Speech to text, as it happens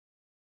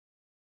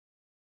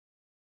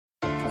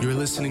You're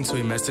listening to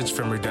a message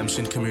from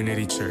Redemption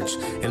Community Church,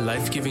 a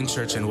life-giving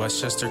church in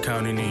Westchester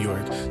County, New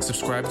York.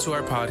 Subscribe to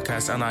our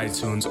podcast on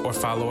iTunes or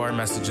follow our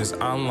messages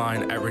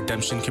online at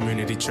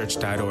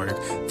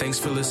redemptioncommunitychurch.org. Thanks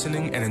for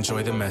listening and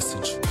enjoy the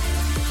message.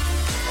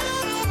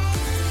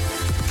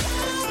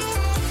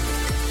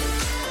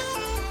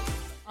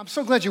 I'm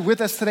so glad you're with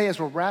us today as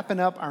we're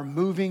wrapping up our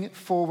Moving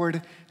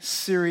Forward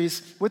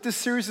series. What this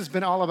series has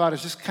been all about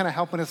is just kind of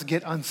helping us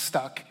get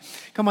unstuck.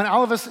 Come on,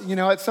 all of us,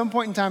 at some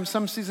point in time,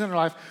 some season in our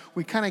life,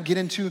 we kind of get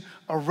into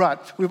a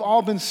rut. We've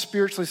all been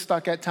spiritually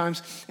stuck at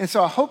times. And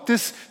so I hope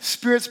this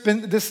series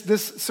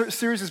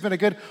has been a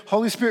good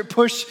Holy Spirit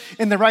push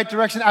in the right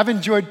direction. I've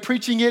enjoyed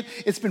preaching it.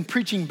 It's been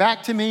preaching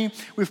back to me.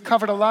 We've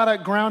covered a lot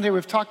of ground here.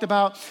 We've talked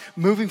about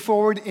moving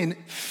forward in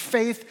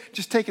faith,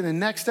 just taking the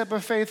next step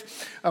of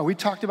faith. We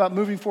talked about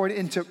moving forward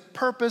into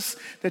purpose,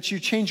 that you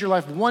change your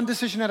life one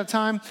decision at a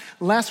time.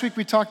 Last week,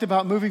 we talked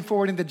about moving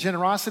forward into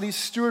generosity.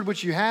 Steward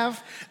what you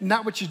have,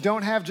 not what you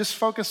don't have. Just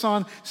focus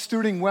on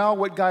stewarding well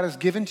what God has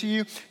given to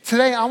you.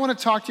 Today, I want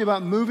to talk to you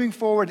about moving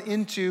forward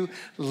into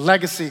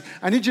legacy.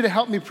 I need you to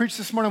help me preach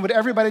this morning. Would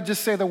everybody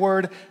just say the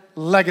word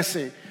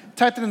legacy?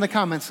 Type it in the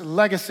comments,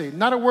 legacy.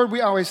 Not a word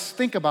we always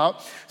think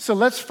about. So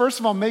let's first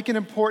of all make an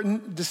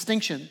important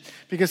distinction,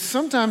 because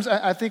sometimes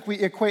I think we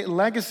equate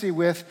legacy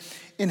with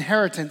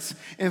inheritance.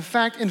 In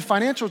fact, in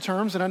financial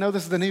terms, and I know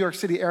this is the New York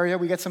City area,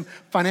 we got some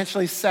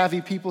financially savvy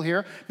people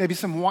here, maybe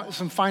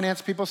some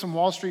finance people, some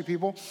Wall Street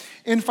people.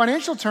 In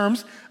financial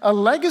terms, a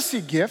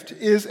legacy gift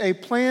is a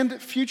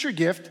planned future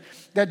gift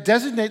that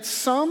designates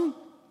some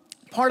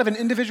part of an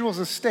individual's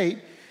estate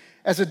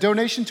as a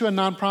donation to a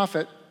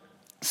nonprofit,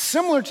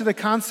 similar to the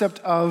concept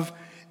of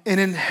an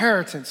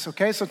inheritance,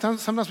 okay? So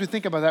sometimes we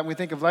think about that when we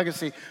think of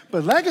legacy.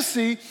 But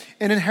legacy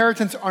and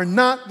inheritance are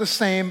not the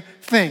same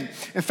thing.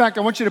 In fact,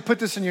 I want you to put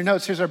this in your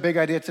notes. Here's our big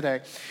idea today.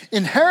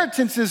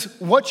 Inheritance is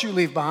what you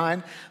leave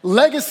behind.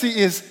 Legacy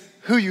is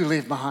who you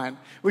leave behind.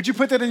 Would you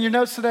put that in your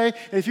notes today?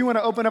 If you want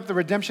to open up the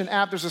Redemption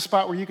app, there's a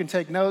spot where you can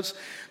take notes.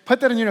 Put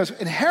that in your notes.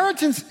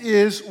 Inheritance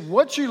is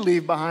what you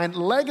leave behind.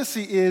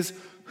 Legacy is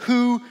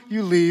who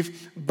you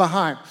leave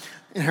behind.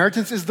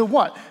 Inheritance is the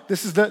what?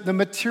 This is the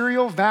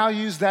material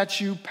values that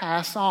you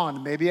pass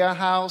on. Maybe a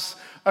house,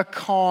 a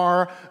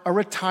car, a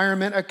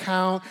retirement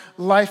account,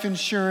 life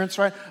insurance,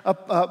 right?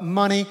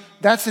 Money.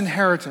 That's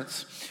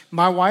inheritance.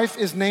 My wife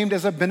is named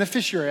as a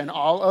beneficiary in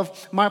all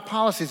of my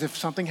policies. If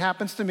something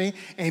happens to me,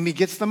 Amy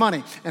gets the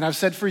money. And I've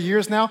said for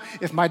years now,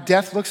 if my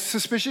death looks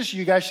suspicious,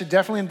 you guys should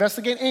definitely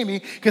investigate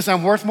Amy, because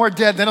I'm worth more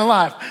dead than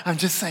alive. I'm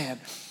just saying.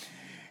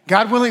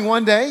 God willing,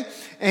 one day,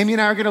 Amy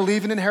and I are going to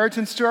leave an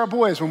inheritance to our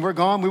boys. When we're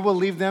gone, we will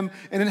leave them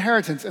an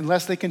inheritance.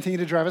 Unless they continue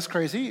to drive us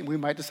crazy, we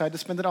might decide to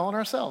spend it all on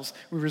ourselves.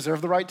 We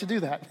reserve the right to do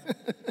that.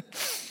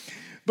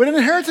 But an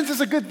inheritance is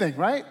a good thing,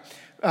 right?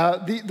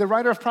 The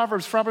writer of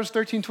Proverbs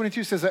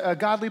 13:22 says, a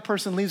godly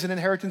person leaves an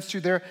inheritance to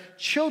their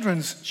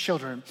children's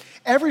children.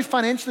 Every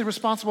financially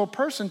responsible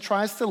person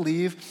tries to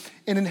leave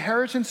an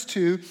inheritance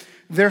to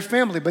their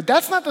family. But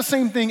that's not the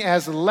same thing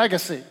as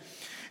legacy.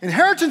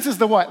 Inheritance is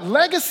the what?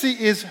 Legacy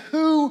is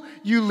who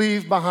you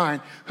leave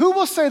behind. Who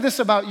will say this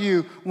about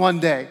you one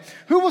day?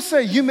 Who will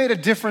say you made a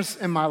difference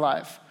in my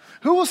life?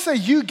 Who will say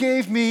you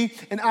gave me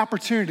an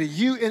opportunity?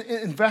 You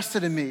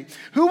invested in me?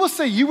 Who will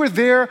say you were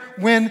there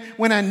when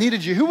I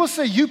needed you? Who will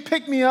say you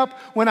picked me up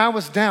when I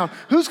was down?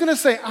 Who's going to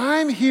say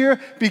I'm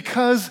here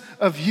because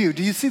of you?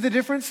 Do you see the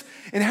difference?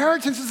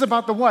 Inheritance is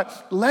about the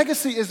what?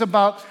 Legacy is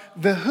about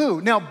the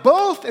who. Now,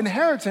 both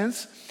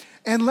inheritance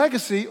and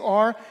legacy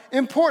are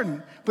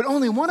important, but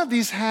only one of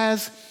these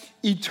has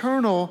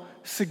eternal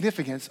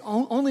significance.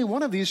 Only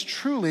one of these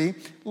truly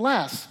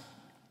lasts.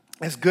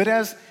 As good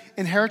as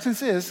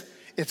inheritance is,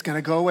 it's going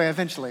to go away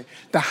eventually.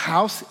 The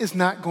house is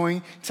not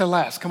going to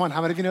last. Come on,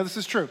 how many of you know this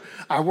is true?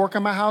 I work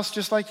on my house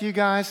just like you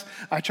guys.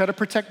 I try to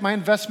protect my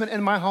investment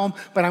in my home,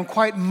 but I'm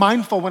quite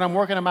mindful when I'm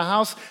working on my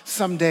house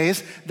some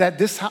days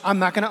that I'm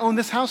not going to own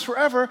this house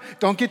forever.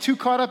 Don't get too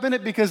caught up in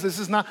it, because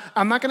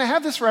I'm not going to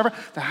have this forever.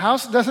 The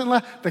house doesn't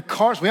last. The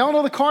cars, we all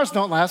know the cars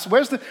don't last.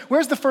 Where's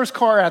the first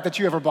car at that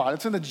you ever bought?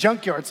 It's in the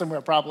junkyard somewhere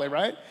probably,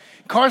 right?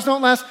 Cars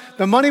don't last.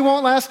 The money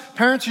won't last.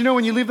 Parents,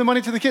 when you leave the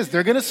money to the kids,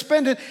 they're going to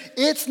spend it.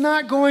 It's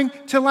not going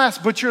to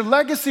last, but your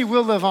legacy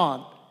will live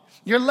on.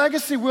 Your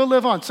legacy will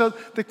live on. So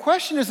the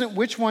question isn't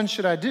which one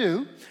should I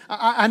do.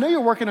 I know you're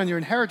working on your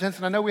inheritance,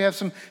 and I know we have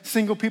some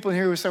single people in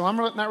here who say, well, I'm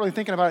not really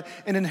thinking about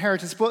an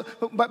inheritance.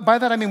 But by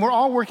that, I mean we're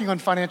all working on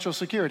financial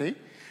security.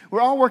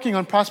 We're all working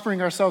on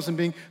prospering ourselves and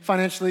being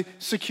financially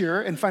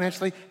secure and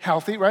financially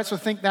healthy, right? So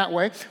think that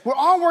way. We're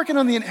all working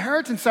on the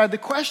inheritance side. The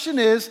question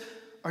is,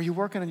 are you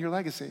working on your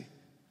legacy?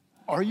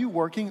 Are you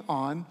working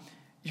on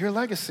your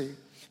legacy?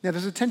 Now,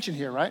 there's a tension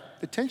here, right?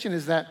 The tension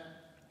is that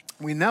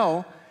we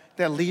know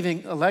that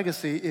leaving a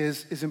legacy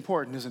is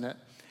important, isn't it?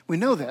 We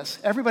know this.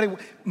 Everybody,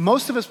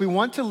 most of us, we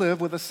want to live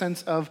with a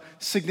sense of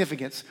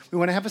significance. We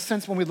want to have a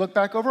sense when we look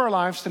back over our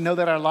lives to know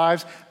that our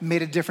lives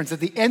made a difference. At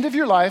the end of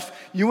your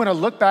life, you want to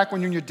look back when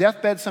you're in your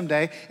deathbed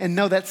someday and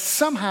know that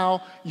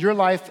somehow your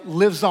life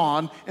lives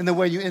on in the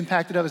way you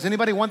impacted others.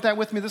 Anybody want that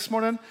with me this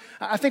morning?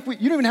 I think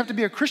you don't even have to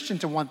be a Christian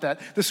to want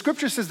that. The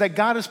scripture says that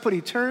God has put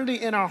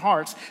eternity in our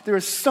hearts. There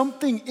is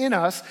something in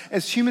us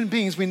as human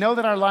beings. We know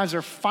that our lives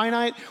are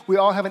finite. We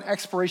all have an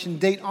expiration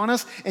date on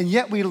us, and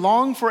yet we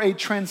long for a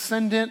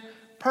transcendent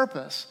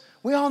purpose.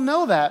 We all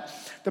know that.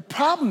 The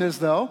problem is,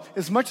 though,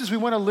 as much as we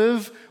want to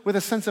live with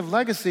a sense of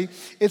legacy,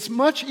 it's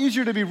much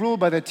easier to be ruled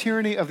by the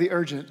tyranny of the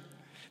urgent.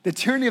 The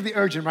tyranny of the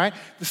urgent, right?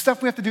 The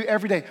stuff we have to do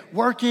every day.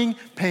 Working,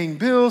 paying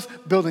bills,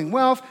 building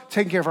wealth,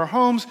 taking care of our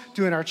homes,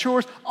 doing our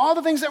chores, all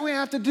the things that we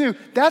have to do.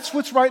 That's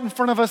what's right in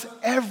front of us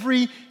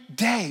every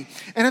day.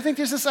 And I think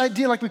there's this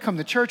idea, like we come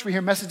to church, we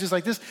hear messages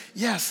like this.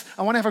 Yes,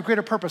 I want to have a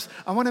greater purpose.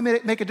 I want to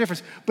make a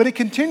difference. But it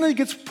continually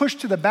gets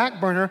pushed to the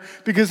back burner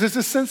because there's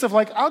this sense of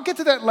like, I'll get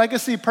to that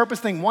legacy purpose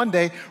thing one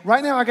day.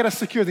 Right now, I got to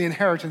secure the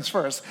inheritance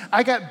first.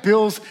 I got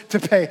bills to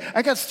pay.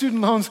 I got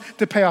student loans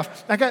to pay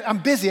off. I'm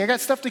busy. I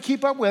got stuff to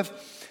keep up with.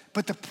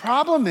 But the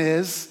problem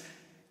is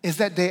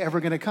that day ever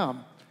going to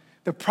come?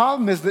 The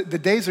problem is that the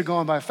days are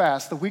going by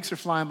fast. The weeks are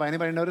flying by.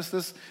 Anybody notice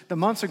this? The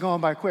months are going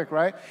by quick,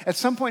 right? At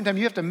some point in time,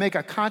 you have to make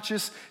a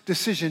conscious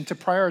decision to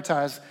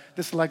prioritize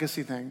this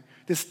legacy thing,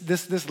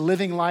 this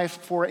living life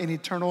for an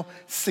eternal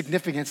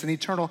significance, an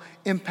eternal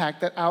impact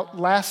that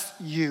outlasts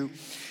you.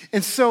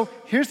 And so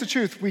here's the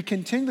truth. We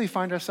continually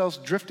find ourselves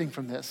drifting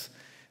from this.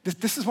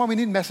 This is why we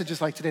need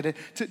messages like today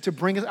to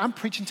bring us. I'm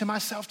preaching to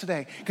myself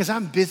today because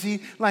I'm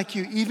busy like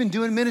you, even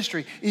doing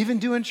ministry, even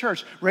doing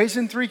church,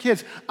 raising 3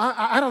 kids.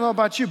 I don't know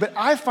about you, but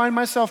I find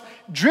myself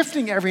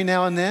drifting every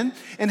now and then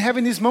and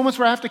having these moments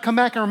where I have to come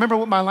back and remember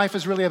what my life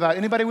is really about.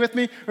 Anybody with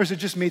me? Or is it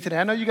just me today?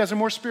 I know you guys are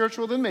more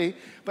spiritual than me,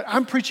 but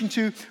I'm preaching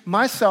to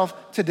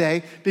myself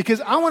today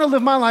because I want to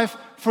live my life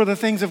for the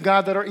things of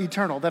God that are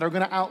eternal, that are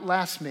going to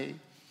outlast me.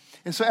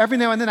 And so every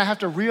now and then I have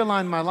to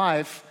realign my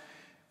life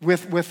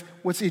with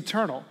what's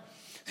eternal.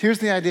 Here's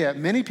the idea.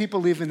 Many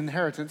people leave an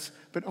inheritance,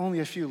 but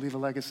only a few leave a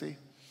legacy.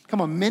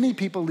 Come on, many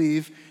people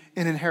leave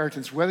an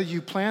inheritance. Whether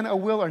you plan a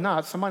will or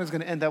not, somebody's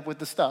going to end up with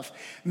the stuff.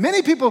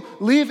 Many people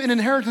leave an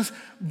inheritance,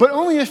 but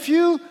only a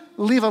few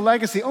leave a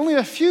legacy. Only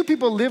a few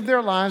people live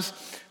their lives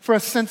for a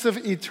sense of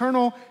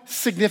eternal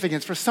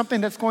significance, for something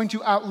that's going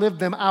to outlive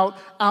them,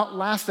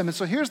 outlast them. And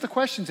so here's the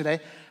question today.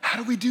 How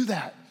do we do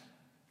that?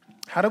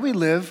 How do we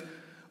live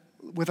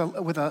with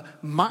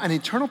an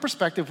eternal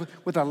perspective,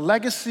 with a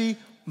legacy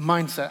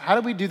mindset? How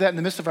do we do that in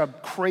the midst of our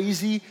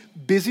crazy,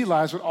 busy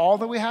lives with all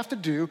that we have to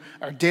do,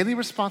 our daily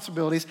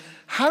responsibilities?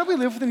 How do we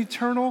live with an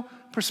eternal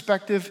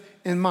perspective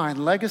in mind,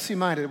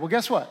 legacy-minded? Well,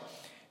 guess what?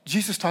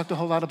 Jesus talked a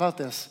whole lot about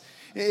this.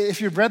 If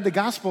you've read the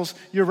Gospels,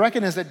 you'll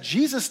recognize that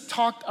Jesus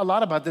talked a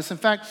lot about this. In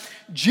fact,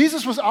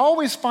 Jesus was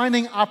always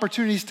finding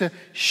opportunities to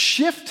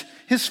shift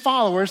his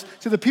followers,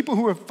 to the people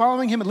who were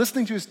following him and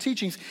listening to his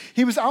teachings.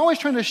 He was always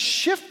trying to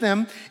shift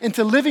them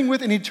into living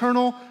with an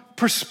eternal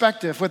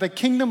perspective, with a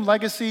kingdom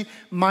legacy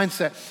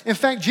mindset. In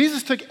fact,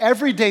 Jesus took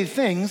everyday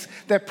things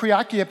that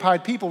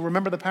preoccupied people.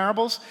 Remember the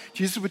parables?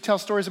 Jesus would tell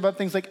stories about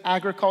things like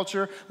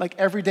agriculture, like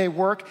everyday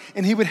work,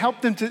 and he would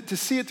help them to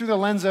see it through the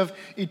lens of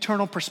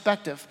eternal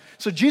perspective.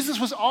 So Jesus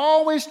was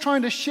always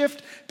trying to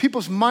shift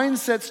people's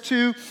mindsets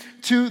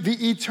to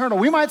the eternal.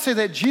 We might say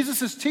that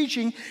Jesus'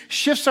 teaching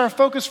shifts our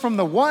focus from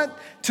the what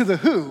to the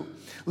who.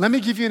 Let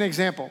me give you an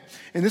example.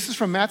 And this is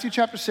from Matthew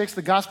chapter 6,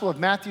 the Gospel of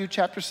Matthew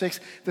chapter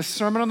 6, the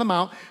Sermon on the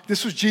Mount.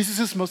 This was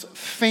Jesus' most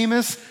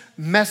famous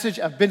message.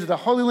 I've been to the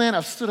Holy Land.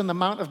 I've stood on the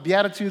Mount of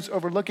Beatitudes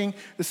overlooking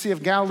the Sea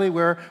of Galilee,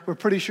 where we're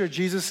pretty sure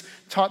Jesus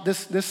taught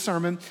this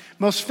sermon.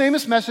 Most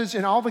famous message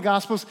in all the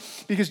Gospels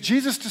because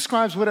Jesus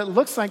describes what it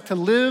looks like to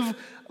live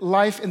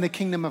life in the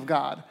kingdom of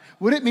God.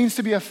 What it means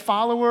to be a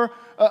follower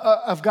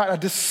of God, a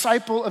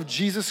disciple of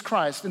Jesus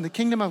Christ in the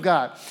kingdom of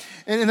God.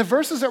 And in the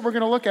verses that we're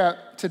going to look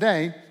at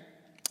today,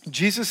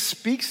 Jesus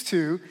speaks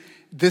to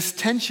this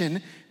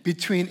tension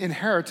between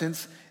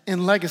inheritance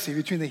and legacy,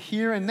 between the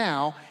here and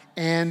now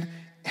and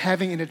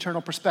having an eternal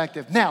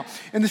perspective. Now,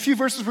 in the few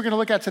verses we're going to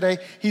look at today,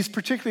 he's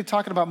particularly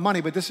talking about money,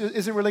 but this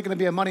isn't really going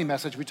to be a money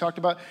message. We talked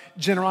about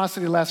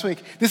generosity last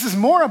week. This is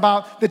more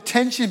about the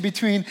tension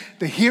between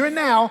the here and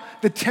now,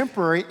 the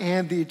temporary,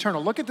 and the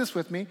eternal. Look at this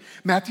with me,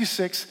 Matthew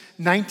 6,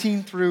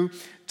 19 through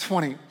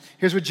 20.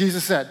 Here's what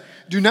Jesus said.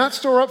 Do not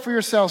store up for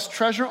yourselves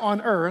treasure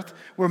on earth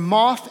where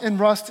moth and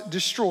rust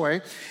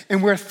destroy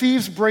and where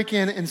thieves break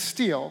in and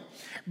steal.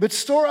 But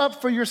store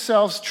up for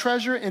yourselves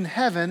treasure in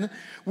heaven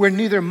where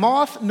neither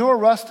moth nor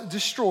rust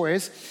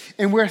destroys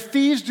and where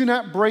thieves do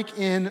not break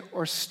in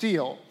or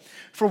steal.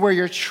 For where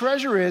your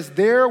treasure is,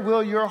 there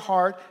will your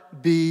heart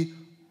be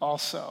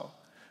also.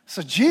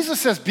 So Jesus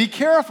says, be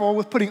careful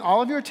with putting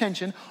all of your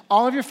attention,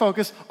 all of your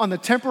focus on the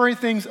temporary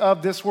things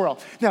of this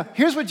world. Now,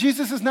 here's what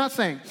Jesus is not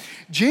saying.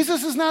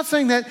 Jesus is not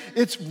saying that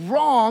it's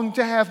wrong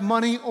to have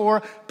money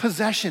or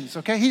possessions,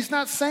 okay? He's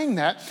not saying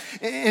that.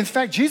 In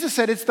fact, Jesus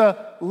said it's the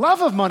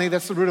love of money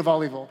that's the root of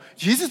all evil.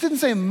 Jesus didn't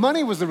say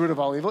money was the root of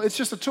all evil. It's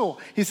just a tool.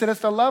 He said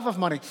it's the love of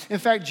money. In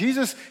fact,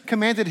 Jesus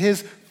commanded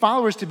his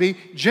followers to be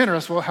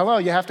generous. Well, hello,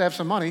 you have to have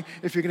some money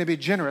if you're going to be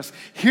generous.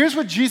 Here's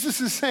what Jesus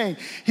is saying.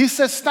 He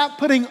says, stop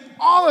putting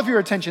all of your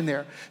attention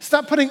there.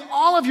 Stop putting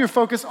all of your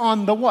focus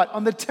on the what?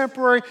 On the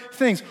temporary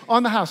things,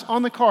 on the house,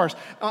 on the cars,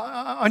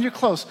 on your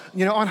clothes,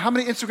 on how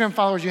many Instagram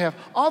followers you have.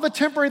 All the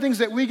temporary things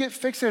that we get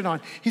fixated on.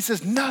 He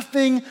says,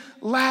 nothing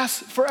lasts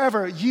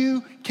forever.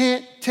 You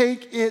can't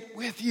take it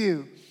with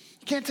you.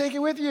 You can't take it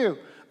with you.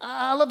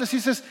 I love this. He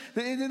says,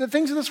 the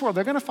things in this world,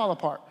 they're going to fall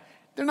apart.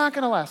 They're not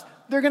going to last.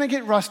 They're going to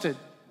get rusted.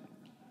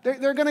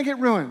 They're going to get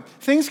ruined.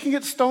 Things can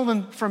get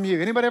stolen from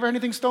you. Anybody ever had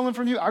anything stolen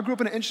from you? I grew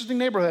up in an interesting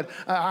neighborhood.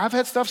 I've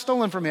had stuff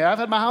stolen from me. I've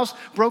had my house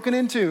broken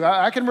into.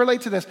 I can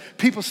relate to this.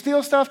 People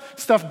steal stuff.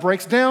 Stuff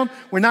breaks down.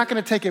 We're not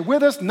going to take it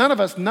with us. None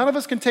of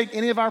us can take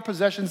any of our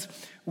possessions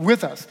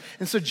with us.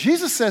 And so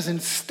Jesus says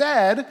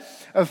instead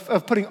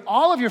of putting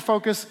all of your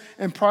focus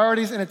and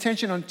priorities and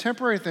attention on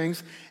temporary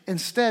things,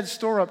 instead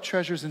store up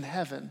treasures in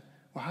heaven.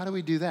 Well, how do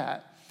we do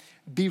that?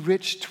 Be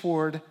rich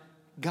toward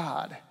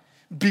God.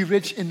 Be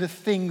rich in the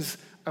things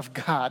of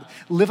God.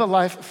 Live a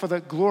life for the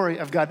glory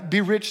of God.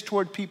 Be rich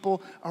toward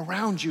people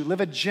around you.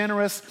 Live a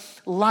generous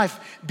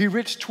life. Be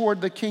rich toward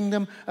the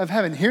kingdom of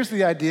heaven. Here's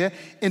the idea.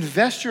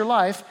 Invest your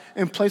life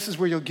in places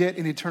where you'll get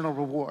an eternal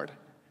reward.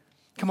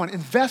 Come on,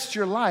 invest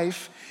your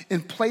life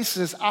in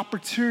places,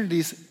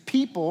 opportunities,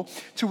 people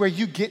to where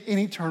you get an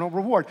eternal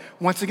reward.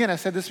 Once again, I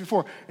said this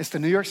before, it's the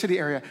New York City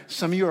area.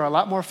 Some of you are a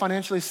lot more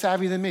financially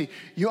savvy than me.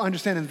 You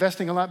understand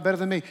investing a lot better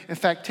than me. In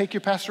fact, take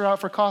your pastor out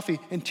for coffee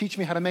and teach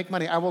me how to make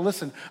money. I will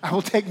listen. I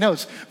will take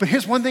notes. But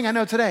here's one thing I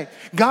know today.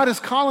 God is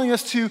calling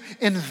us to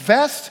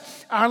invest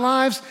our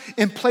lives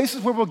in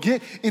places where we'll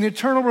get an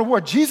eternal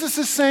reward. Jesus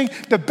is saying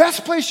the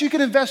best place you can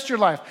invest your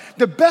life,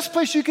 the best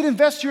place you can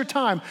invest your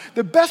time,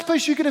 the best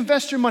place you can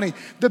invest your money,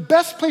 the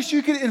best place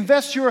you can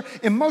invest your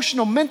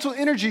emotional, mental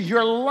energy,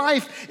 your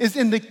life is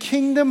in the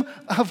kingdom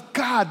of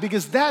God,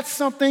 because that's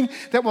something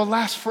that will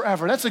last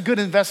forever. That's a good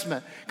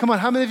investment. Come on,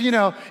 how many of you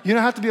know you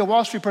don't have to be a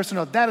Wall Street person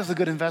to know that is a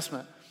good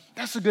investment?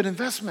 That's a good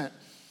investment.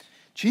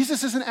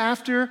 Jesus isn't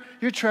after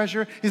your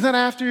treasure. He's not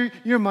after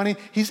your money.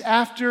 He's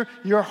after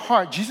your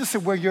heart. Jesus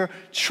said, where your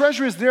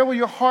treasure is, there will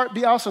your heart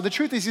be also. The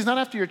truth is, he's not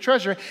after your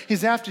treasure.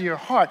 He's after your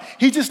heart.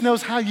 He just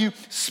knows how you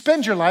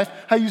spend your life,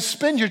 how you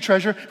spend your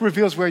treasure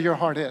reveals where your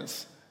heart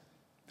is.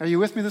 Are you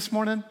with me this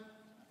morning?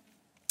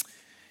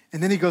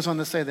 And then he goes on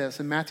to say this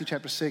in Matthew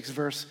chapter 6,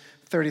 verse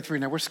 33.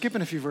 Now, we're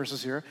skipping a few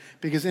verses here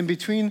because in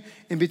between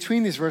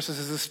these verses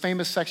is this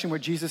famous section where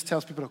Jesus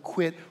tells people to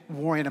quit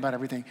worrying about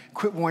everything.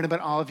 Quit worrying about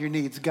all of your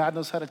needs. God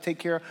knows how to take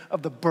care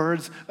of the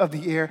birds of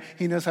the air.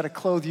 He knows how to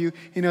clothe you.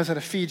 He knows how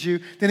to feed you.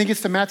 Then he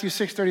gets to Matthew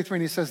 6:33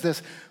 and he says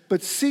this,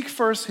 but seek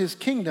first his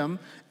kingdom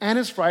and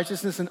his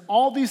righteousness, and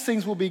all these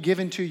things will be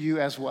given to you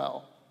as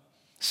well.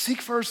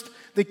 Seek first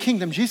the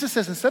kingdom. Jesus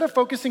says instead of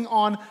focusing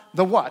on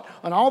the what,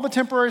 on all the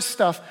temporary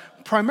stuff,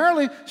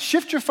 primarily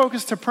shift your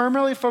focus to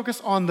primarily focus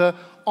on the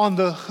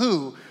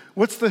who.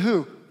 What's the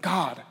who?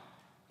 God,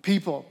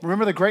 people.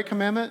 Remember the great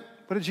commandment?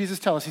 What did Jesus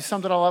tell us? He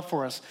summed it all up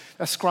for us.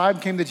 A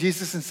scribe came to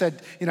Jesus and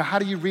said, how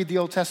do you read the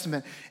Old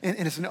Testament?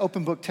 And it's an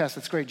open book test.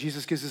 It's great.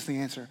 Jesus gives us the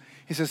answer.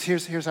 He says,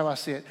 here's how I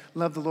see it.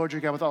 Love the Lord your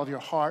God with all of your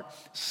heart,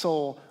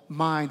 soul,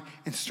 mind,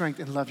 and strength,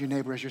 and love your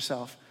neighbor as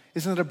yourself.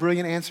 Isn't it a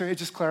brilliant answer? It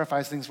just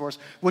clarifies things for us.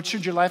 What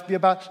should your life be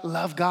about?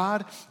 Love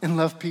God and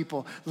love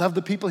people. Love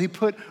the people he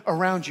put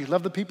around you.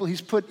 Love the people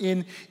he's put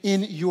in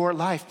your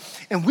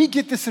life. And we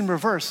get this in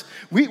reverse.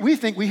 We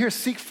think, we hear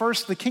seek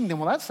first the kingdom.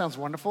 Well, that sounds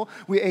wonderful.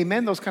 We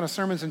amen those kind of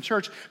sermons in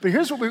church. But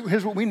here's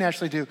what we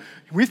naturally do.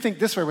 We think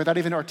this way without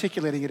even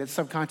articulating it. It's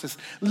subconscious.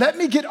 Let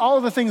me get all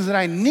of the things that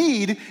I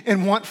need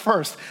and want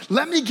first.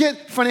 Let me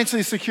get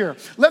financially secure.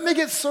 Let me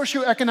get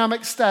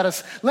socioeconomic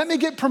status. Let me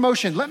get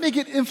promotion. Let me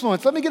get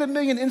influence. Let me get 1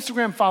 million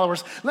Instagram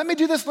followers. Let me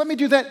do this, let me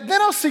do that. Then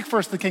I'll seek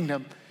first the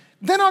kingdom.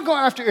 Then I'll go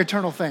after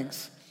eternal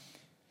things.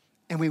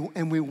 And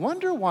we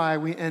wonder why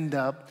we end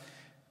up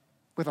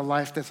with a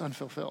life that's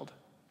unfulfilled.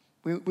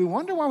 We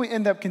wonder why we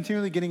end up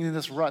continually getting in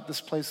this rut, this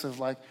place of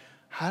like,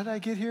 how did I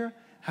get here?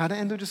 How did I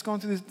end up just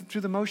going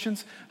through the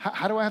motions?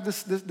 How do I have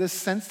this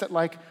sense that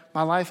like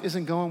my life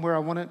isn't going where I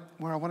want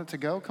it to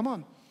go? Come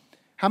on.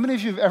 How many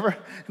of you have ever,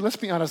 let's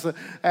be honest, I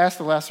asked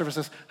the last service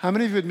this, how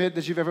many of you admit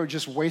that you've ever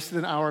just wasted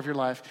an hour of your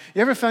life?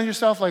 You ever found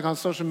yourself like on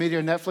social media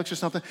or Netflix or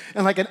something,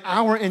 and like an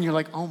hour in, you're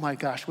like, oh my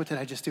gosh, what did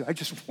I just do?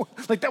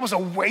 Like that was a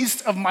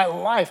waste of my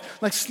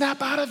life. Like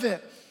snap out of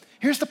it.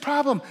 Here's the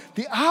problem.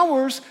 The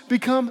hours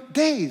become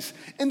days,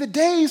 and the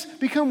days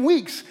become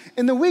weeks,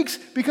 and the weeks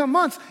become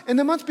months, and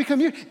the months become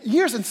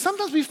years. And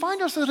sometimes we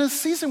find ourselves in a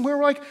season where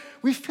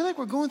we feel like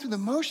we're going through the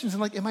motions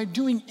and like, am I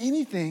doing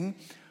anything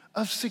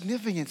of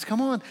significance?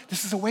 Come on,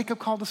 this is a wake-up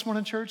call this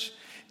morning, church.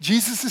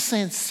 Jesus is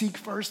saying, seek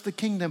first the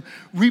kingdom.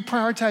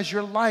 Reprioritize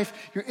your life,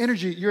 your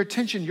energy, your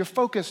attention, your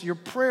focus, your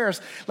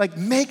prayers. Like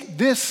make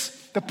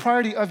this the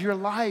priority of your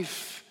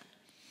life.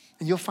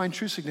 And you'll find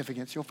true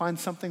significance. You'll find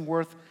something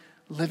worth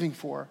living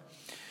for.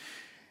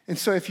 And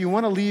so if you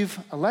want to leave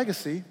a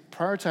legacy,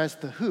 prioritize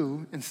the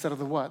who instead of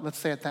the what. Let's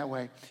say it that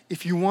way.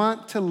 If you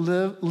want to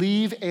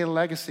leave a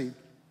legacy,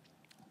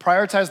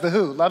 prioritize the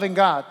who, loving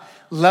God,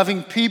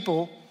 loving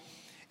people,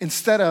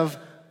 instead of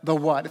the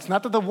what. It's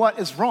not that the what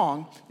is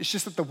wrong, it's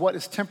just that the what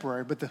is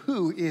temporary, but the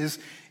who is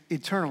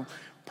eternal.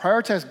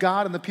 Prioritize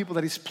God and the people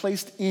that he's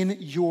placed in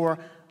your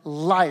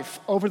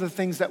life over the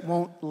things that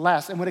won't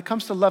last. And when it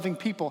comes to loving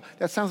people,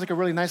 that sounds like a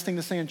really nice thing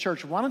to say in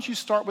church. Why don't you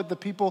start with the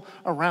people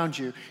around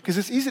you? Because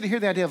it's easy to hear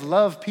the idea of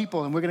love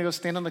people and we're going to go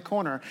stand on the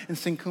corner and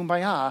sing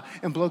Kumbaya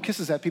and blow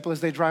kisses at people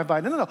as they drive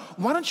by. No.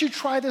 Why don't you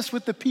try this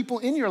with the people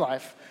in your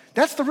life?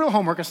 That's the real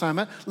homework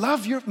assignment.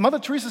 Love your, Mother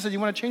Teresa said,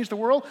 you want to change the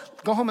world?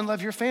 Go home and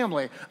love your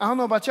family. I don't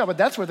know about y'all, but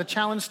that's where the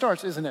challenge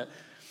starts, isn't it?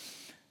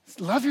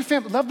 Love your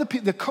family, love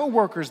the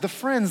co-workers, the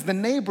friends, the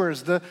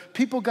neighbors, the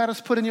people God has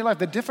put in your life,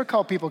 the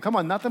difficult people. Come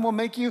on, nothing will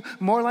make you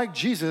more like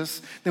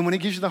Jesus than when he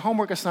gives you the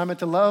homework assignment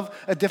to love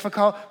a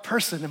difficult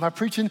person. Am I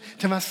preaching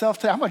to myself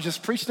today? I'm going to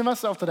just preach to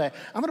myself today.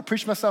 I'm going to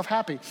preach myself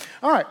happy.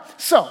 All right,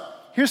 so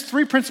here's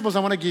 3 principles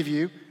I want to give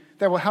you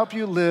that will help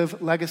you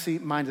live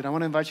legacy-minded. I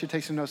want to invite you to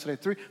take some notes today.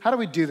 3, how do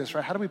we do this,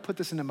 right? How do we put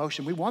this into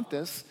motion? We want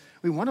this.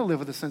 We want to live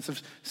with a sense of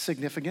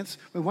significance.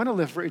 We want to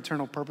live for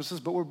eternal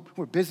purposes, but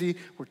we're busy,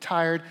 we're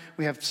tired,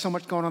 we have so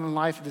much going on in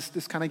life.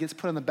 This kind of gets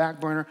put on the back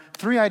burner.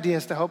 3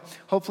 ideas to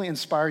hopefully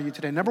inspire you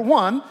today. Number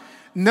 1,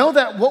 know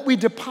that what we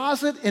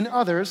deposit in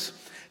others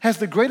has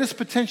the greatest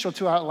potential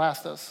to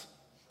outlast us.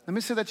 Let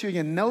me say that to you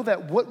again. Know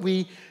that what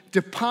we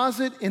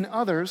deposit in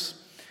others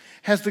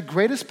has the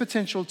greatest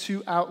potential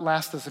to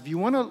outlast us. If you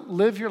want to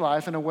live your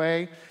life in a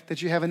way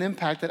that you have an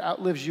impact that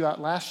outlives you,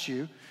 outlasts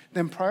you,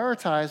 then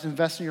prioritize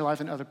investing your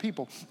life in other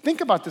people.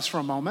 Think about this for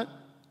a moment.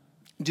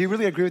 Do you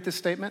really agree with this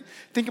statement?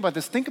 Think about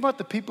this. Think about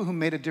the people who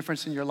made a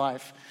difference in your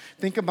life.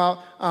 Think about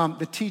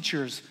the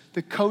teachers,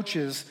 the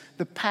coaches,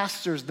 the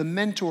pastors, the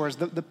mentors,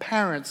 the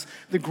parents,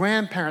 the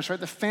grandparents, right?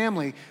 The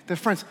family, the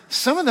friends.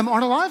 Some of them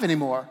aren't alive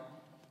anymore,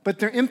 but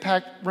their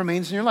impact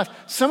remains in your life.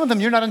 Some of them,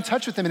 you're not in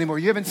touch with them anymore.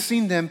 You haven't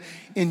seen them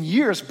in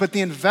years, but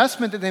the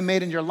investment that they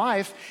made in your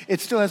life,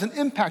 it still has an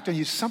impact on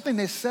you. Something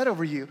they said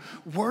over you,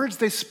 words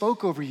they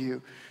spoke over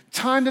you,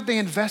 time that they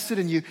invested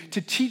in you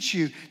to teach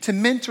you, to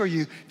mentor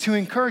you, to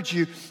encourage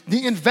you.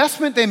 The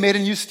investment they made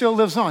in you still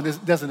lives on,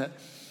 doesn't it?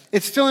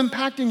 It's still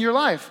impacting your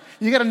life.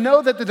 You got to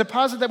know that the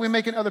deposit that we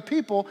make in other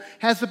people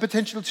has the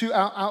potential to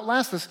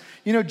outlast us.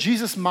 You know,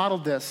 Jesus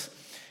modeled this.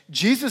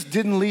 Jesus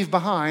didn't leave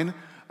behind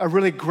a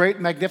really great,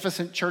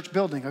 magnificent church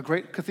building, a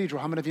great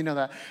cathedral. How many of you know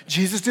that?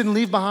 Jesus didn't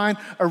leave behind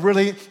a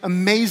really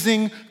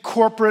amazing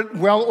corporate,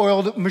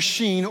 well-oiled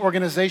machine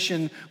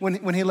organization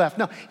when he left.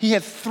 No, he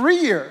had 3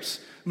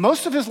 years.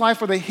 Most of his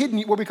life were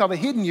what we call the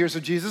hidden years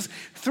of Jesus.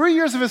 3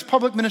 years of his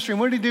public ministry.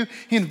 And what did he do?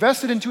 He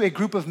invested into a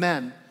group of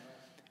men,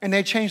 and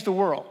they changed the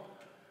world.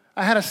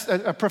 I had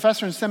a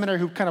professor in seminary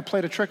who kind of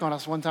played a trick on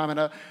us one time in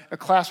a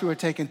class we were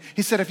taking.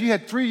 He said, if you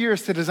had 3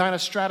 years to design a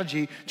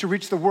strategy to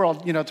reach the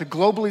world, you know, to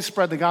globally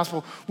spread the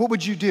gospel, what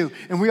would you do?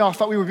 And we all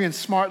thought we were being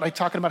smart, like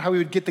talking about how we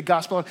would get the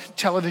gospel on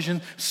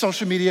television,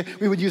 social media.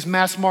 We would use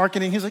mass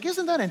marketing. He's like,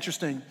 isn't that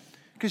interesting?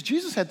 Because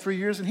Jesus had 3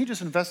 years, and he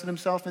just invested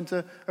himself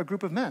into a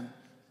group of men.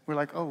 We're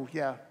like, oh,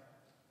 yeah,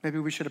 maybe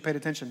we should have paid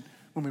attention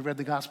when we read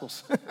the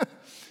Gospels.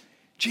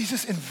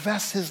 Jesus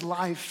invests his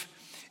life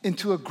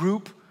into a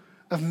group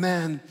of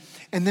men.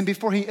 And then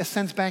before he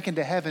ascends back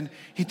into heaven,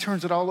 he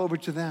turns it all over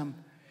to them.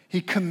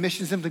 He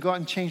commissions them to go out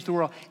and change the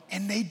world.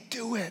 And they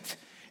do it.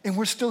 And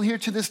we're still here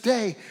to this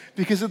day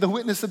because of the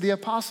witness of the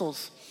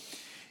apostles.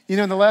 You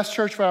know, in the last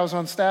church where I was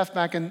on staff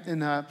back in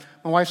my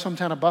wife's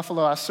hometown of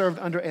Buffalo, I served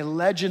under a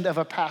legend of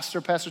a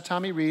pastor, Pastor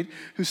Tommy Reed,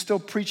 who's still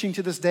preaching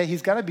to this day.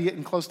 He's got to be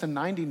getting close to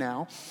 90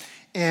 now.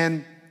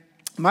 And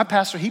my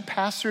pastor, he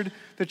pastored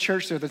the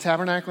church there, the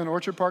Tabernacle in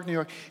Orchard Park, New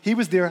York. He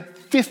was there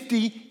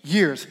 50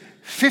 years.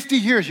 50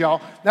 years, y'all.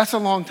 That's a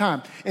long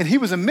time. And he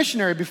was a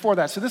missionary before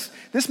that. So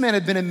this man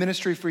had been in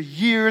ministry for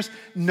years,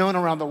 known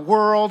around the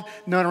world,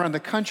 known around the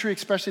country,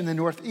 especially in the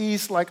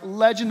Northeast, like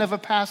legend of a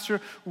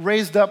pastor,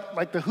 raised up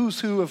like the who's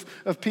who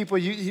of people.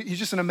 He's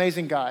just an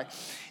amazing guy.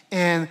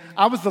 And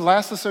I was the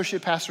last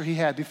associate pastor he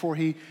had before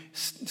he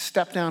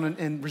stepped down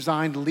and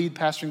resigned to lead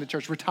pastoring the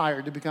church,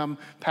 retired to become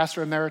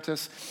pastor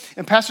emeritus.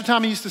 And Pastor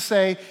Tommy used to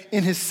say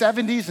in his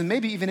 70s and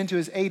maybe even into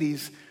his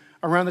 80s,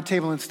 around the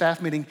table in staff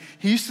meeting,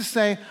 he used to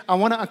say, I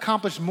want to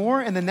accomplish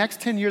more in the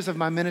next 10 years of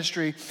my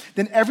ministry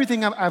than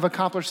everything I've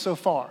accomplished so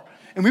far.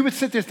 And we would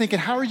sit there thinking,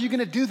 how are you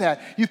going to do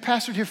that? You've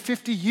pastored here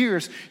 50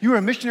 years. You were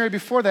a missionary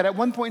before that. At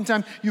one point in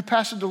time, you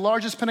pastored the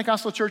largest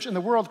Pentecostal church in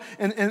the world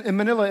in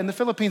Manila, in the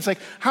Philippines. Like,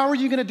 how are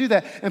you going to do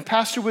that? And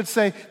pastor would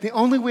say, the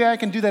only way I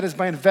can do that is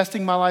by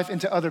investing my life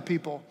into other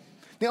people.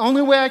 The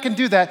only way I can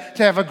do that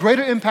to have a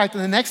greater impact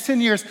in the next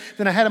 10 years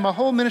than I had in my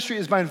whole ministry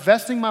is by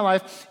investing my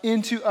life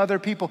into other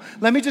people.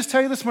 Let me just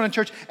tell you this morning,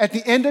 church, at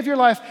the end of your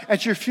life,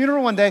 at your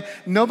funeral one day,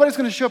 nobody's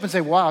going to show up and say,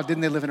 wow,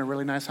 didn't they live in a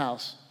really nice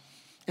house?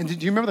 And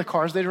do you remember the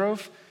cars they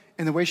drove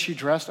and the way she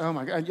dressed? Oh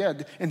my God, yeah.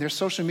 And their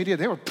social media,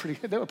 they were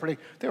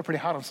pretty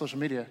hot on social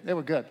media. They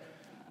were good.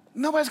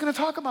 Nobody's going to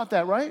talk about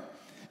that, right?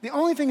 The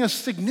only thing of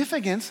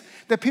significance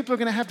that people are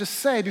going to have to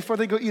say before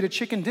they go eat a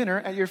chicken dinner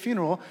at your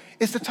funeral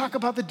is to talk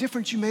about the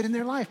difference you made in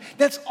their life.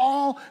 That's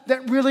all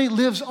that really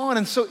lives on.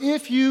 And so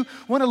if you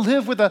want to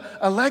live with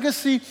a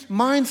legacy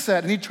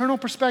mindset, an eternal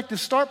perspective,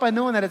 start by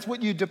knowing that it's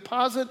what you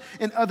deposit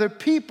in other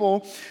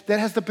people that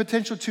has the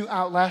potential to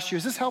outlast you.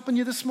 Is this helping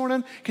you this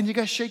morning? Can you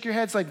guys shake your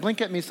heads, like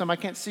blink at me some? I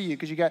can't see you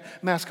because you got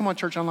masks. Come on,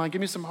 church online. Give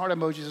me some heart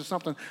emojis or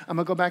something. I'm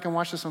going to go back and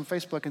watch this on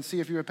Facebook and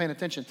see if you were paying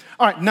attention.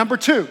 All right, number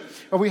 2.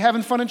 Are we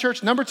having fun in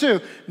church? Number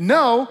 2,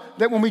 know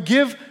that when we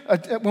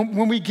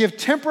give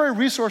temporary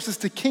resources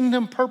to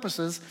kingdom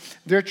purposes,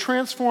 they're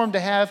transformed to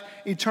have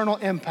eternal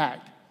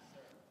impact.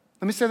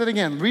 Let me say that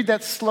again. Read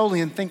that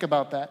slowly and think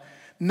about that.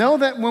 Know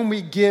that when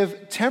we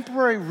give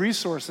temporary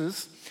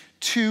resources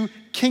to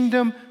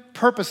kingdom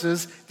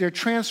purposes, they're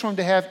transformed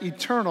to have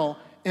eternal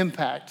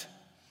impact.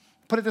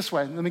 Put it this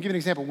way. Let me give you an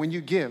example. When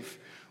you give,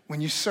 when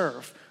you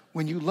serve,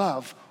 when you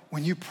love,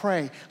 when you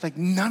pray, like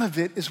none of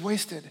it is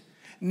wasted.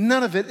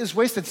 None of it is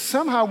wasted.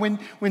 Somehow when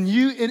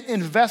you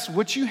invest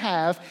what you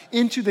have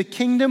into the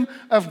kingdom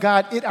of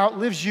God, it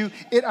outlives you,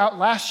 it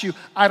outlasts you.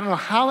 I don't know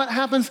how that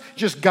happens,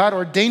 just God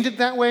ordained it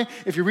that way.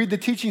 If you read the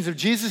teachings of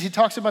Jesus, he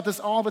talks about this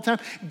all the time.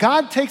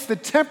 God takes the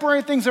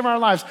temporary things of our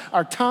lives,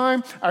 our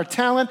time, our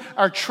talent,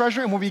 our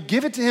treasure, and when we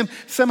give it to him,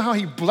 somehow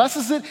he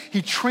blesses it,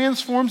 he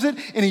transforms it,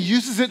 and he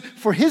uses it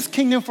for his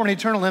kingdom for an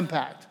eternal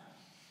impact.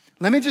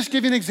 Let me just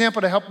give you an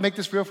example to help make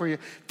this real for you.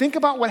 Think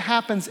about what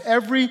happens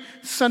every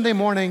Sunday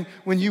morning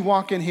when you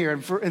walk in here,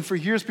 and for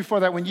years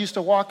before that, when you used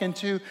to walk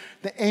into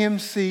the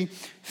AMC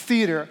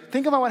Theater.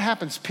 Think about what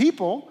happens.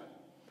 People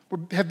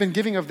have been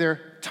giving of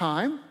their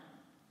time,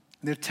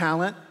 their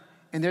talent,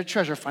 and their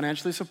treasure,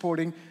 financially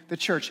supporting the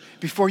church.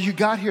 Before you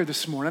got here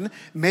this morning,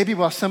 maybe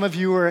while some of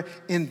you were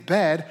in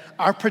bed,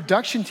 our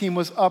production team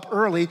was up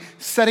early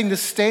setting the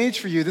stage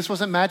for you. This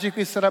wasn't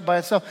magically set up by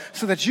itself,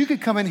 so that you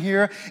could come in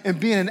here and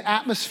be in an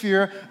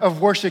atmosphere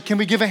of worship. Can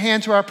we give a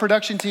hand to our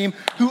production team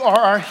who are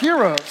our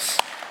heroes?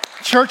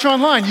 Church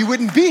Online, you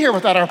wouldn't be here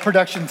without our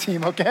production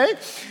team, okay?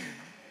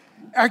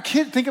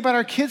 Think about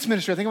our kids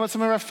ministry. Think about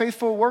some of our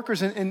faithful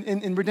workers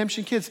in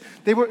Redemption Kids.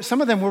 Some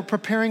of them were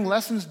preparing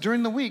lessons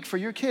during the week for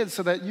your kids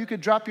so that you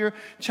could drop your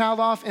child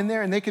off in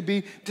there and they could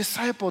be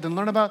discipled and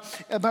learn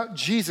about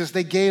Jesus.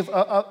 They gave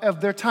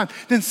of their time.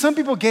 Then some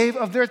people gave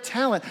of their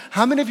talent.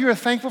 How many of you are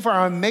thankful for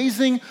our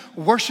amazing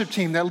worship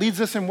team that leads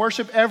us in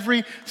worship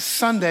every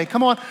Sunday?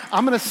 Come on,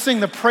 I'm going to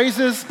sing the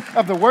praises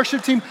of the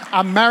worship team.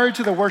 I'm married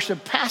to the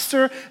worship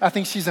pastor. I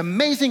think she's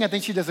amazing. I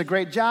think she does a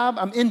great job.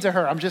 I'm into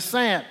her. I'm just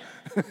saying.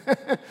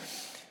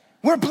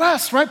 We're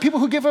blessed, right? People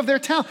who give of their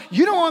talent.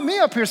 You don't want me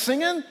up here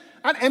singing.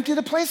 I'd empty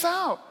the place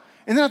out.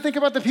 And then I think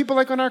about the people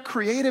like on our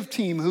creative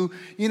team who,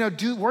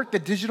 do work the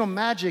digital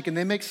magic and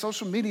they make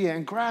social media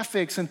and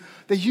graphics and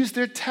they use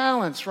their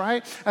talents,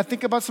 right? I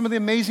think about some of the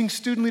amazing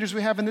student leaders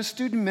we have in the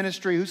student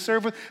ministry who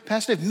serve with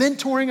Pastor Dave,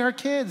 mentoring our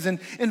kids and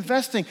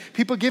investing,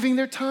 people giving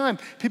their time,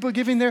 people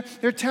giving their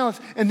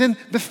talents, and then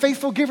the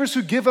faithful givers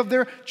who give of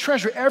their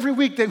treasure every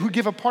week, who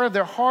give a part of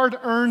their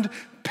hard-earned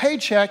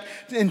paycheck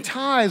and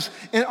tithes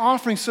and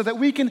offerings so that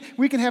we can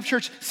have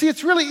church. See,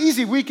 it's really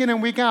easy week in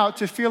and week out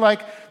to feel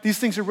like these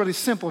things are really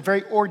simple,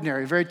 very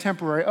ordinary, very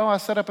temporary. Oh, I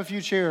set up a few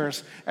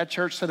chairs at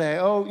church today.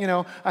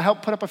 Oh, I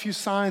helped put up a few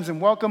signs and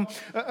welcome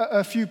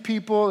a few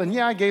people. And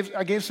yeah, I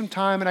gave some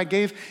time and I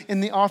gave in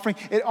the offering.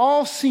 It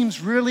all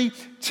seems really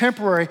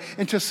temporary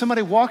until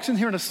somebody walks in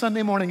here on a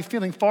Sunday morning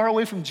feeling far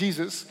away from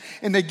Jesus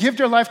and they give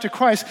their life to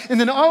Christ, and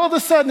then all of a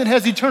sudden it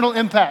has eternal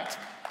impact.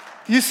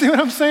 You see what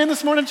I'm saying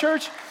this morning,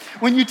 church?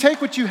 When you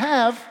take what you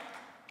have,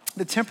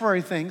 the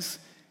temporary things,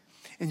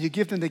 and you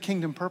give them to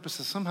kingdom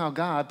purposes, somehow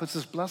God puts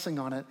this blessing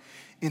on it,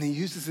 and he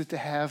uses it to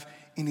have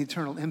an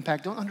eternal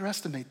impact. Don't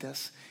underestimate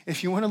this.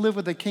 If you want to live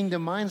with a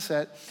kingdom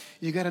mindset,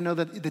 you got to know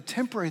that the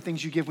temporary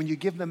things you give, when you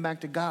give them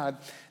back to God,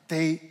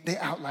 they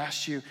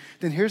outlast you.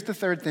 Then here's the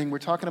third thing. We're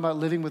talking about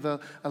living with a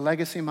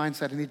legacy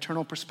mindset, an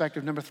eternal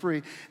perspective. Number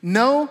 3,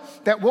 know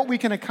that we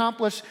can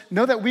accomplish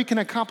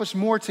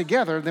more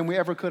together than we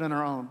ever could on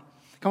our own.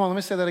 Come on, let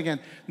me say that again.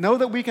 Know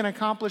that we can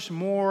accomplish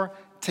more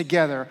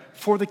together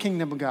for the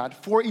kingdom of God,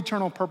 for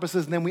eternal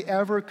purposes than we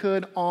ever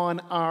could on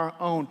our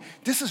own.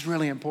 This is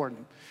really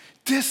important.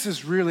 This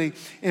is really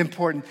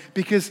important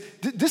because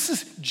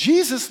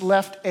Jesus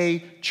left a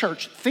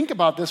church. Think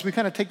about this. We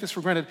kind of take this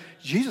for granted.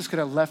 Jesus could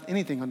have left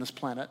anything on this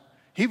planet.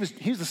 He was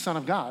the Son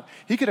of God.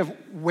 He could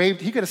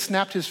have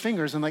snapped his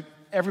fingers and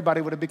everybody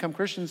would have become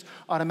Christians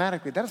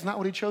automatically. That is not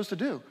what he chose to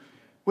do.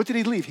 What did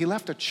he leave? He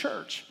left a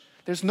church.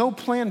 There's no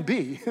plan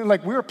B.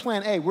 We're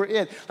plan A. We're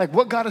it.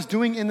 What God is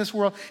doing in this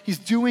world, he's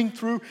doing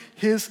through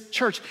his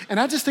church. And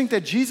I just think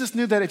that Jesus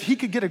knew that if he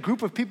could get a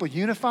group of people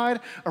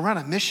unified around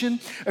a mission,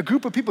 a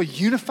group of people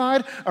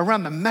unified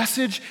around the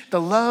message,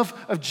 the love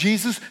of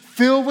Jesus,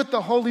 filled with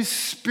the Holy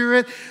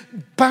Spirit,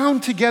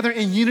 bound together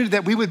in unity,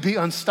 that we would be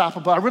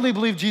unstoppable. I really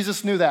believe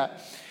Jesus knew that.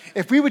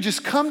 If we would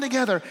just come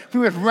together, if we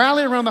would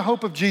rally around the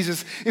hope of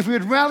Jesus, if we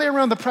would rally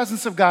around the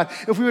presence of God,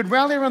 if we would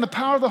rally around the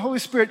power of the Holy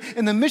Spirit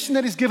and the mission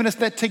that he's given us,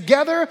 that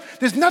together,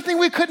 there's nothing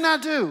we could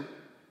not do.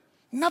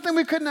 Nothing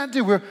we could not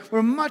do.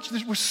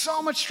 We're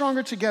so much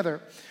stronger together.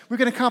 We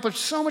can accomplish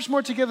so much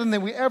more together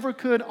than we ever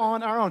could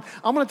on our own.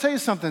 I'm going to tell you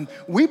something.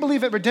 We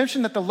believe at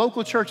Redemption that the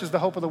local church is the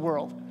hope of the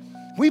world.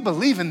 We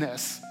believe in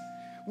this.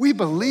 We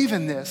believe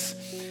in this.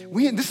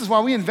 This is why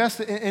we invest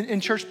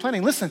in church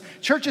planning. Listen,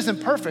 church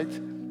isn't perfect.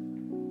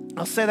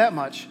 I'll say that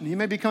much. You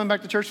may be coming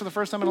back to church for the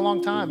first time in a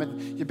long time,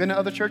 and you've been to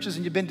other churches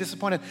and you've been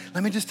disappointed.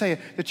 Let me just tell you,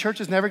 the church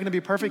is never going to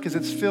be perfect because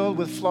it's filled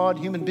with flawed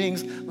human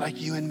beings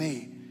like you and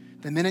me.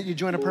 The minute you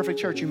join a perfect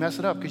church, you mess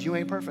it up because you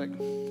ain't perfect.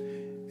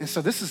 And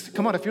so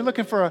come on, if you're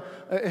looking for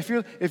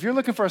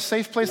a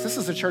safe place, this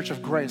is a church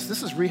of grace.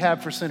 This is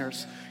rehab for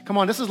sinners. Come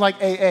on, this is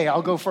like AA.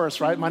 I'll go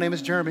first, right? My name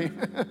is Jeremy.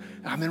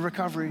 I'm in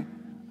recovery.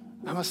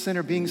 I'm a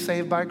sinner being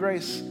saved by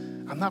grace.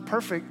 I'm not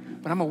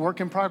perfect, but I'm a